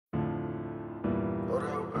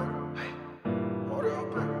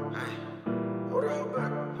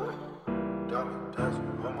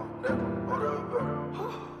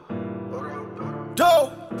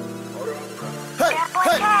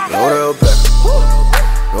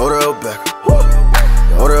Beckham.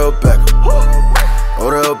 Odell Beckham.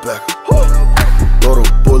 Odell Beckham. Throw the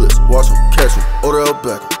bullets, watch him catch him. Odell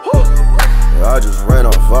Beckham. I just ran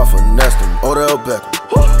off, I finessed him. Odell Beckham.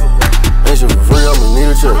 Ain't shit for free, I'ma need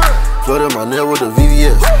a check. Flooded my net with the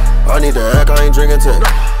VVS. I need to act, I ain't drinking tech.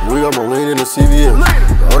 We got more lean in the CVS.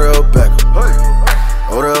 Odell Beckham.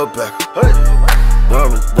 Odell Beckham.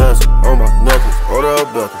 Diamonds dancing on my necklace. Odell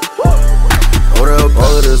Beckham. Odell,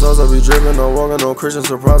 all of this also be drippin'. I'm walking on Christian,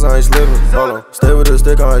 surprise, I ain't slippin'. Hold on, stay with the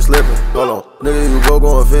stick, I ain't slippin'. Hold on, nigga, you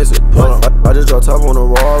go and fix it. Hold on, I just dropped top on the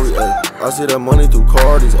Rari, ayy. I see that money through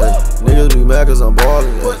Cardis, ayy. Niggas be mad cause I'm ballin',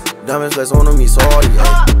 ayy. Diamonds flex on me, sorry,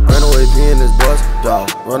 ayy. Ran away, pee in this bus, dawg.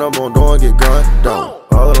 Run up on door and get gunned down.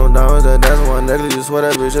 All of them diamonds that dance on my necklace, you swear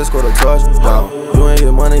that bitch just scored a touchdown. You ain't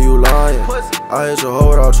get money, you lying. I hit your hoe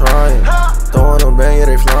without trying. Throwing them bang, yeah,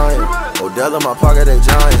 they flying. Odell in my pocket, they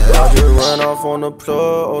giant. I just ran off on the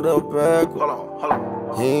plug, Odell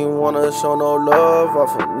Beckham. He ain't wanna show no love, I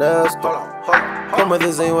finessed him. Come with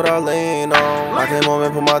this ain't what I lean on. I came home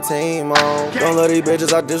and put my team on. Don't let these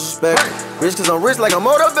bitches I disrespect. Rich cause I'm rich like I'm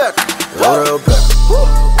Odell Beckham. Odell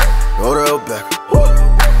Beckham. Odell Beckham.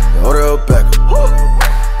 Odell Beckham.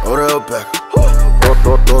 Odell Beckham.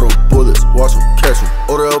 Throw the bullets, watch him catch him.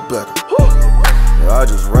 Odell Beckham. I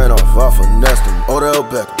just ran off, I finessed him. Odell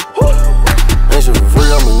Beckham. Ain't shit for free,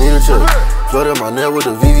 I'ma need a check. Flooded my net with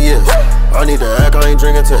the VVS. I need to act, I ain't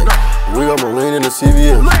drinking tech. We got more lean in the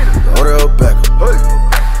CVS. Odell Beckham.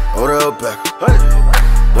 Odell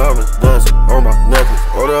Beckham. Diamonds dancing on my necklace.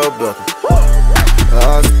 Odell Beckham.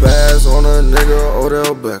 I spaz on a nigga,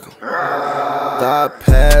 Odell Beckham. Thigh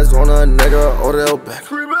pads on a nigga, Odell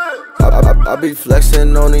Beckham. I be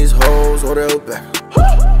flexing on these hoes, Odell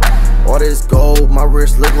Beckham. All this gold, my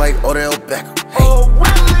wrist look like Odell Beckham. Hey,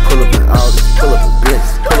 pull up in Audi, pull up in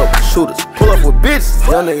Benz, pull up with shooters, pull up with bitches.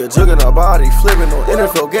 Young nigga jugging our body, flipping on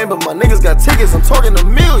NFL game, but my niggas got tickets, I'm talking to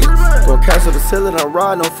millions. Gon' catch to the ceiling, I'm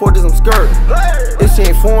riding on 40s, I'm skirting. If she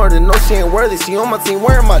ain't foreign, then no, she ain't worthy. She on my team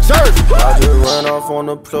wearing my jersey. I just ran off on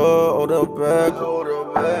the plug, Odell Beckham.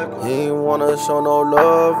 He ain't wanna show no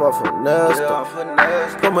love, I finessed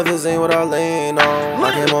him. Come with this ain't what I lean on.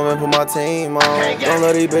 I came home and put my team on. Don't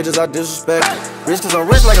let these bitches I disrespect. Rich cause I'm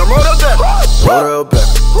rich like I'm Odell Beckham. Odell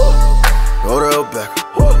Beckham. Odell Beckham.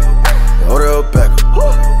 Odell Beckham.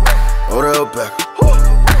 Odell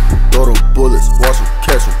Beckham. Throw the bullets, watch him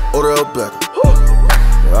catch him. Odell Beckham.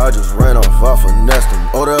 I just ran off, I finessed him.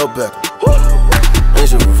 Odell Beckham. Ain't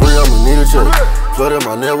shit for free, I'ma need a check. Flooded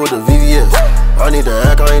my net with the VVS. I need to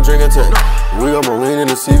act, I ain't drinking tech. We got more lean in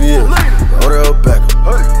the CVS. Odell Beckham.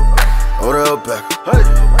 Odell Beckham.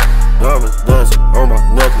 Diamonds dancing on my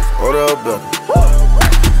necklace. Odell Beckham.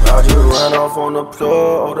 I just ran off on the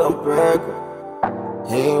plug, Odell Beckham.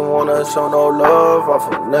 He ain't wanna show no love, I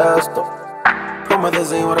finessed him. Come with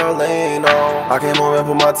this ain't what I lean on. I came home and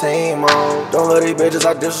put my team on. Don't let these bitches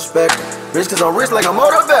I disrespect. Rich cause I'm rich like I'm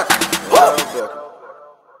Odell Beckham.